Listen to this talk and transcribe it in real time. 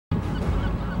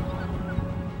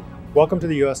Welcome to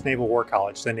the U.S. Naval War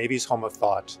College, the Navy's home of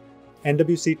thought.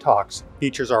 NWC Talks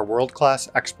features our world-class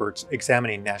experts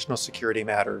examining national security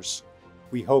matters.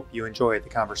 We hope you enjoy the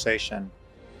conversation.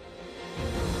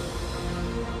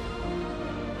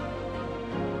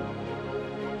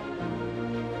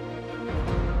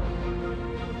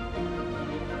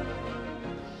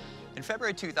 In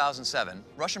February 2007,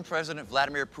 Russian President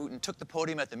Vladimir Putin took the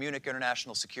podium at the Munich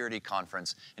International Security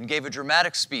Conference and gave a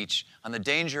dramatic speech on the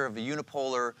danger of a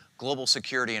unipolar global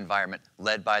security environment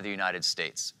led by the United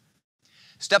States.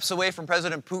 Steps away from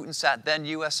President Putin sat then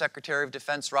U.S. Secretary of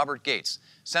Defense Robert Gates,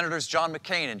 Senators John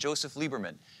McCain and Joseph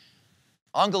Lieberman,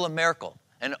 Angela Merkel,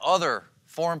 and other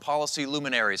foreign policy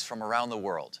luminaries from around the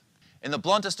world. In the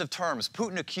bluntest of terms,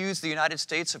 Putin accused the United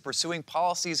States of pursuing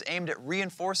policies aimed at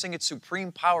reinforcing its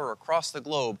supreme power across the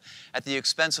globe at the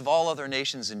expense of all other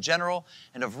nations in general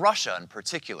and of Russia in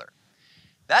particular.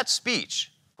 That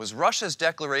speech was Russia's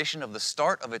declaration of the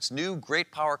start of its new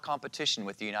great power competition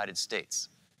with the United States.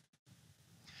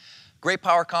 Great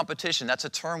power competition, that's a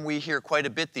term we hear quite a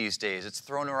bit these days. It's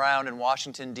thrown around in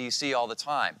Washington, D.C. all the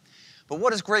time. But what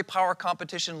does great power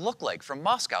competition look like from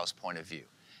Moscow's point of view?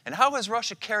 And how has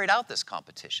Russia carried out this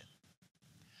competition?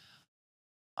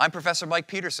 I'm Professor Mike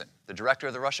Petersen, the director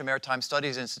of the Russia Maritime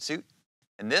Studies Institute,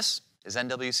 and this is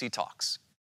NWC Talks.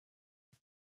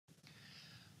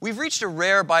 We've reached a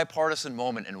rare bipartisan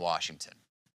moment in Washington,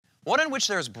 one in which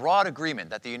there is broad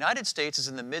agreement that the United States is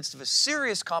in the midst of a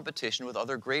serious competition with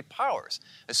other great powers,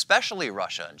 especially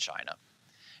Russia and China,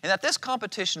 and that this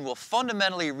competition will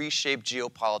fundamentally reshape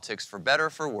geopolitics for better or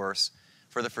for worse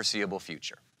for the foreseeable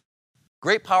future.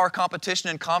 Great power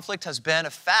competition and conflict has been a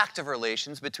fact of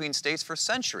relations between states for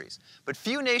centuries, but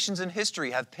few nations in history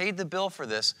have paid the bill for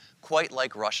this quite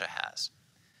like Russia has.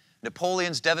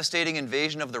 Napoleon's devastating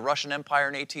invasion of the Russian Empire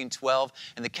in 1812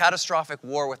 and the catastrophic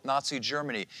war with Nazi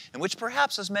Germany, in which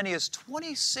perhaps as many as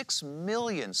 26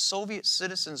 million Soviet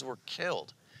citizens were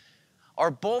killed,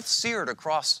 are both seared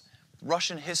across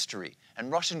Russian history and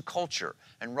Russian culture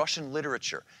and Russian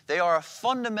literature. They are a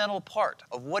fundamental part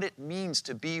of what it means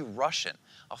to be Russian,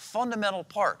 a fundamental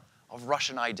part of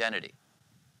Russian identity.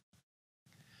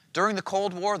 During the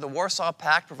Cold War, the Warsaw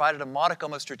Pact provided a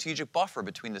modicum of strategic buffer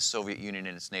between the Soviet Union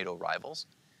and its NATO rivals.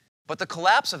 But the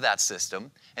collapse of that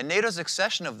system and NATO's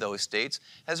accession of those states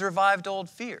has revived old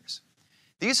fears.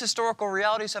 These historical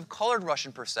realities have colored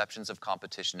Russian perceptions of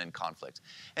competition and conflict.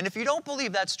 And if you don't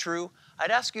believe that's true,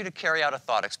 I'd ask you to carry out a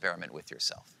thought experiment with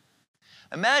yourself.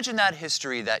 Imagine that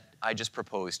history that I just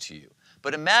proposed to you,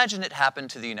 but imagine it happened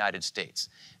to the United States,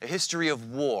 a history of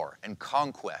war and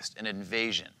conquest and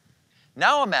invasion.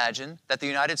 Now imagine that the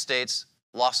United States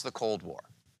lost the Cold War,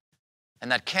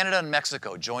 and that Canada and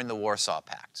Mexico joined the Warsaw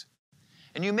Pact.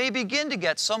 And you may begin to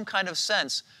get some kind of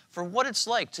sense for what it's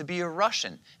like to be a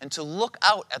Russian and to look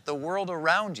out at the world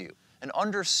around you and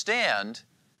understand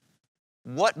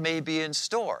what may be in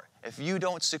store if you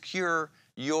don't secure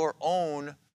your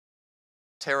own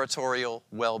territorial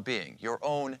well-being, your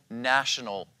own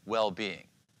national well-being.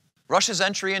 Russia's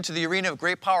entry into the arena of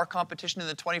great power competition in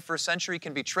the 21st century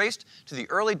can be traced to the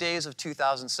early days of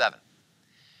 2007.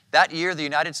 That year, the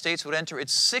United States would enter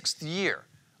its 6th year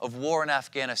of war in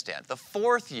Afghanistan, the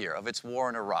 4th year of its war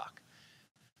in Iraq.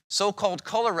 So-called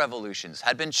color revolutions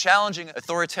had been challenging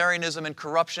authoritarianism and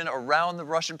corruption around the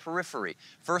Russian periphery,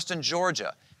 first in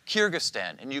Georgia,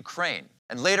 Kyrgyzstan, and Ukraine,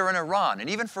 and later in Iran, and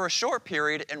even for a short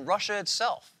period in Russia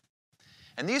itself.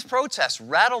 And these protests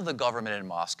rattled the government in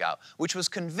Moscow, which was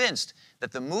convinced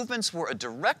that the movements were a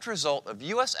direct result of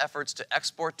U.S. efforts to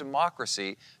export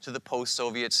democracy to the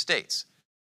post-Soviet states,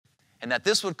 and that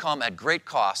this would come at great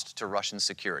cost to Russian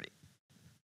security.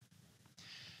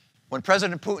 When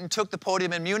President Putin took the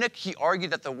podium in Munich, he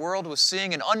argued that the world was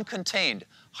seeing an uncontained,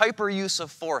 hyper-use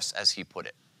of force, as he put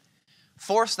it.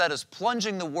 Force that is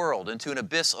plunging the world into an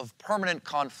abyss of permanent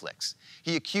conflicts.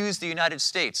 He accused the United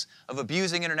States of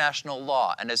abusing international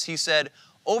law and, as he said,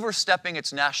 overstepping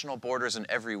its national borders in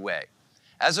every way.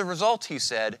 As a result, he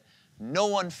said, no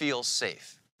one feels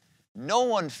safe. No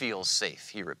one feels safe,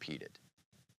 he repeated.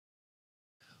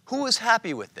 Who is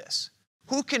happy with this?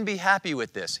 Who can be happy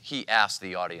with this? He asked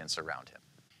the audience around him.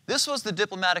 This was the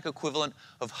diplomatic equivalent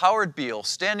of Howard Beale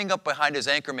standing up behind his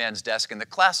anchorman's desk in the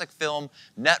classic film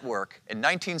Network in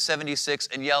 1976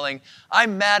 and yelling,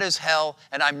 "I'm mad as hell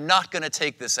and I'm not going to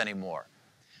take this anymore."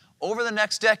 Over the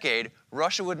next decade,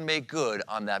 Russia would make good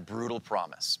on that brutal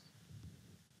promise.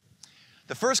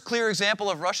 The first clear example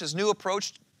of Russia's new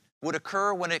approach would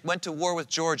occur when it went to war with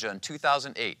Georgia in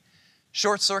 2008,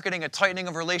 short-circuiting a tightening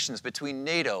of relations between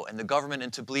NATO and the government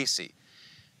in Tbilisi.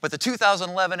 But the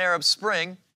 2011 Arab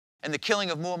Spring and the killing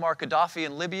of Muammar Gaddafi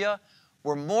in Libya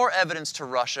were more evidence to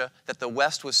Russia that the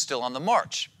West was still on the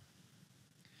march.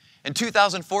 In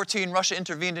 2014, Russia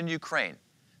intervened in Ukraine,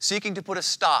 seeking to put a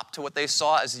stop to what they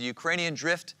saw as the Ukrainian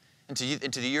drift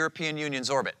into the European Union's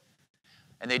orbit.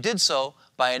 And they did so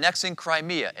by annexing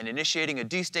Crimea and initiating a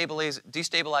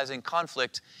destabilizing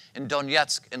conflict in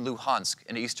Donetsk and Luhansk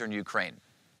in eastern Ukraine.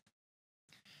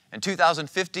 In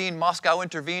 2015, Moscow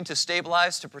intervened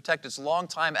to protect its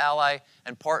longtime ally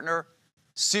and partner,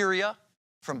 Syria,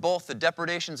 from both the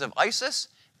depredations of ISIS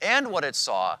and what it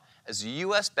saw as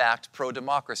US-backed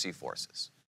pro-democracy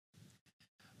forces.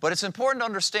 But it's important to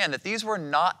understand that these were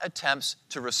not attempts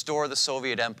to restore the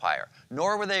Soviet Empire,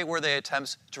 nor were they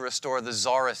attempts to restore the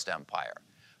Tsarist Empire.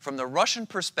 From the Russian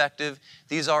perspective,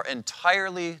 these are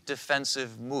entirely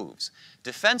defensive moves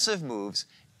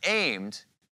aimed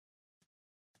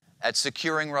at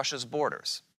securing Russia's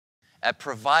borders, at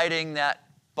providing that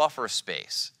buffer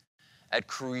space, at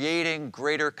creating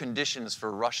greater conditions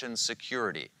for Russian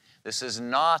security. This is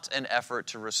not an effort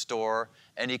to restore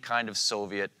any kind of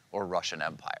Soviet or Russian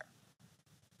empire.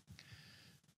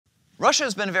 Russia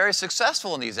has been very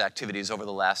successful in these activities over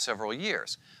the last several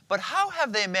years. But how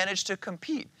have they managed to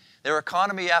compete? Their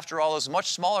economy, after all, is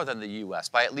much smaller than the US.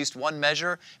 By at least one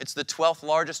measure, it's the 12th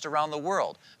largest around the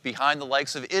world, behind the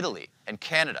likes of Italy and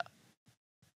Canada.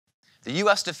 The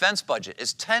US defense budget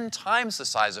is 10 times the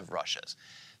size of Russia's.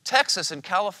 Texas and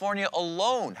California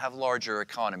alone have larger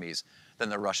economies than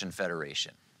the Russian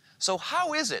Federation. So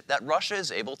how is it that Russia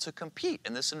is able to compete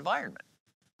in this environment?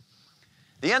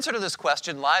 The answer to this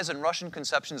question lies in Russian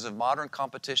conceptions of modern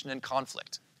competition and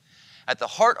conflict. At the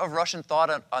heart of Russian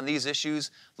thought on these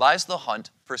issues lies the hunt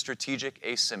for strategic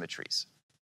asymmetries.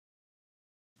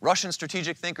 Russian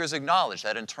strategic thinkers acknowledge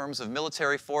that in terms of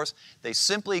military force, they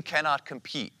simply cannot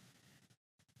compete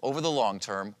over the long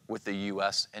term with the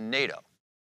US and NATO.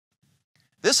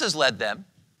 This has led them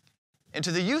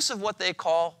into the use of what they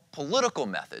call political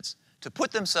methods to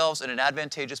put themselves in an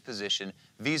advantageous position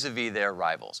vis-a-vis their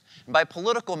rivals. And by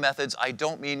political methods, I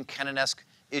don't mean Kennan-esque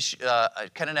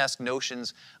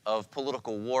notions of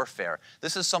political warfare.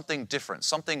 This is something different,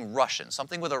 something Russian,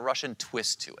 something with a Russian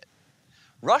twist to it.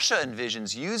 Russia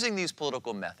envisions using these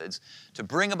political methods to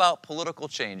bring about political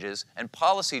changes and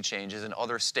policy changes in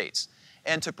other states,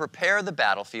 and to prepare the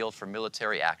battlefield for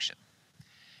military action.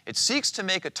 It seeks to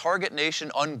make a target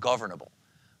nation ungovernable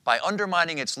by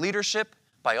undermining its leadership,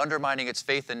 by undermining its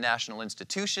faith in national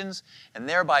institutions, and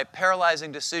thereby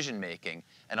paralyzing decision-making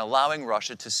and allowing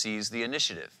Russia to seize the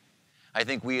initiative. I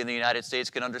think we in the United States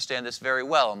can understand this very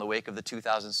well in the wake of the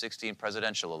 2016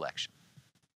 presidential election.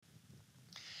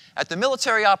 At the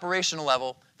military operational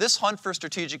level, this hunt for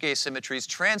strategic asymmetries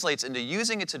translates into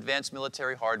using its advanced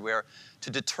military hardware to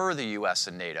deter the US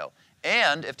and NATO,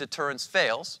 and, if deterrence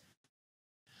fails,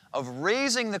 of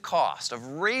raising the cost, of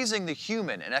raising the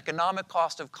human and economic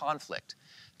cost of conflict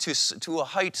to a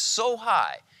height so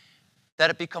high that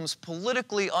it becomes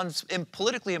politically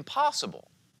impossible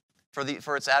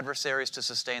for its adversaries to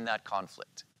sustain that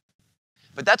conflict.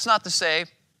 But that's not to say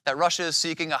that Russia is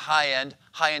seeking a high-end,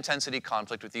 high-intensity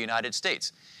conflict with the United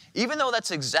States. Even though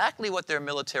that's exactly what their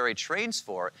military trains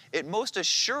for, it most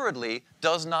assuredly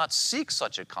does not seek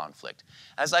such a conflict.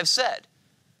 As I've said,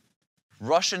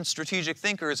 Russian strategic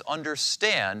thinkers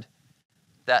understand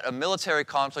that a military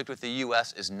conflict with the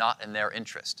US is not in their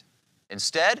interest.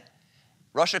 Instead,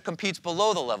 Russia competes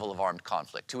below the level of armed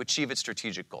conflict to achieve its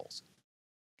strategic goals.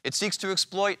 It seeks to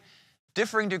exploit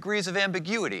differing degrees of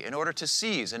ambiguity in order to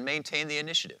seize and maintain the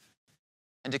initiative,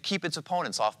 and to keep its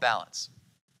opponents off balance.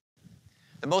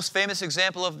 The most famous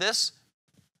example of this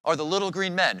are the little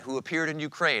green men who appeared in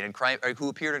Ukraine and who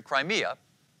appeared in Crimea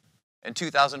in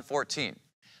 2014.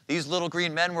 These little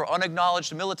green men were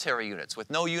unacknowledged military units with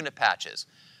no unit patches,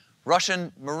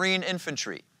 Russian Marine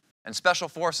infantry and special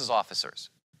forces officers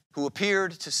who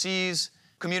appeared to seize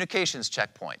communications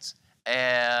checkpoints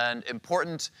and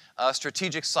important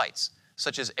strategic sites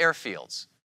such as airfields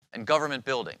and government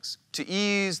buildings to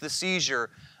ease the seizure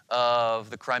of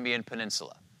the Crimean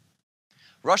Peninsula.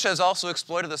 Russia has also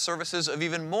exploited the services of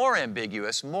even more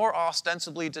ambiguous, more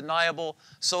ostensibly deniable,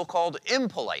 so-called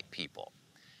impolite people.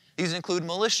 These include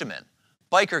militiamen,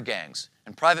 biker gangs,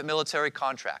 and private military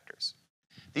contractors.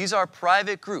 These are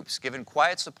private groups given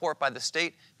quiet support by the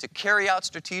state to carry out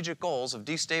strategic goals of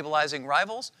destabilizing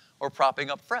rivals or propping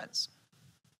up friends.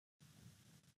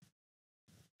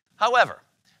 However,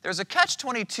 there's a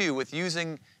catch-22 with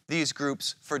using these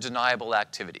groups for deniable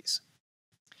activities.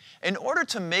 In order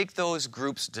to make those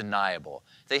groups deniable,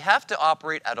 they have to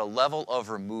operate at a level of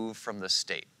remove from the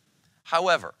state.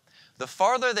 However, the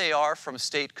farther they are from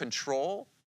state control,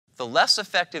 the less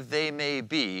effective they may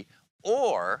be,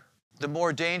 or the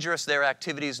more dangerous their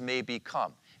activities may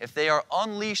become. If they are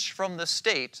unleashed from the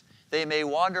state, they may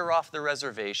wander off the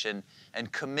reservation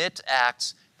and commit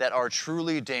acts that are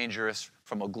truly dangerous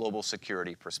from a global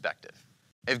security perspective.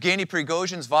 Evgeny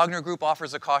Prigozhin's Wagner Group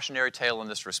offers a cautionary tale in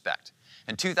this respect.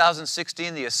 In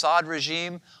 2016, the Assad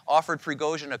regime offered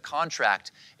Prigozhin a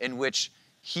contract in which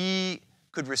he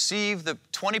could receive the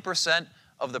 20%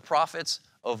 of the profits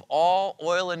of all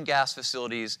oil and gas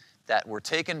facilities that were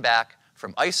taken back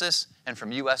from ISIS and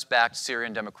from US-backed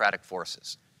Syrian Democratic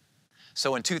Forces.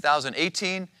 So in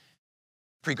 2018,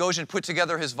 Prigozhin put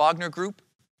together his Wagner Group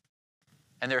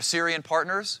and their Syrian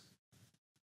partners,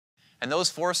 and those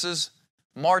forces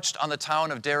marched on the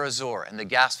town of Deir ez-Zor and the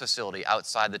gas facility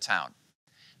outside the town.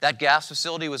 That gas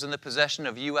facility was in the possession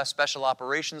of US Special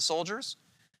Operations soldiers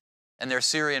and their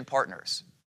Syrian partners.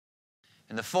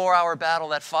 In the 4-hour battle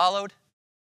that followed,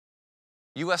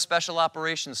 US Special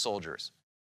Operations soldiers,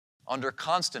 under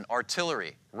constant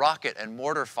artillery, rocket, and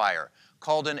mortar fire,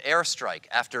 called in airstrike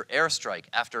after airstrike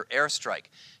after airstrike,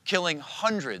 killing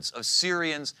hundreds of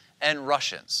Syrians and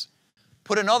Russians.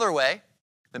 Put another way,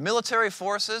 the military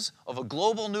forces of a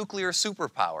global nuclear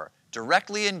superpower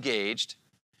directly engaged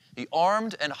the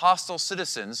armed and hostile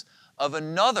citizens of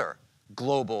another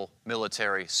global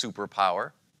military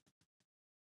superpower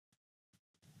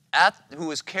who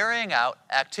was carrying out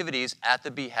activities at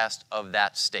the behest of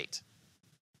that state.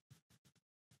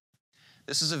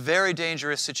 This is a very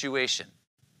dangerous situation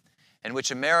in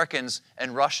which Americans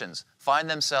and Russians find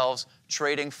themselves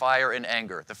trading fire in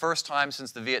anger, the first time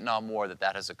since the Vietnam War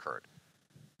that has occurred.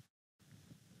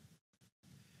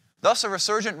 Thus, a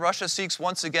resurgent Russia seeks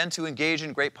once again to engage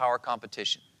in great power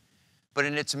competition. But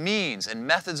in its means and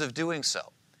methods of doing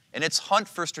so, in its hunt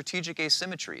for strategic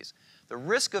asymmetries, the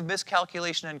risk of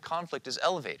miscalculation and conflict is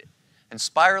elevated, and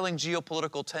spiraling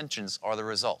geopolitical tensions are the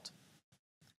result.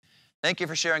 Thank you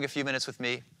for sharing a few minutes with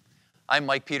me. I'm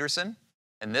Mike Petersen,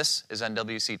 and this is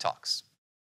NWC Talks.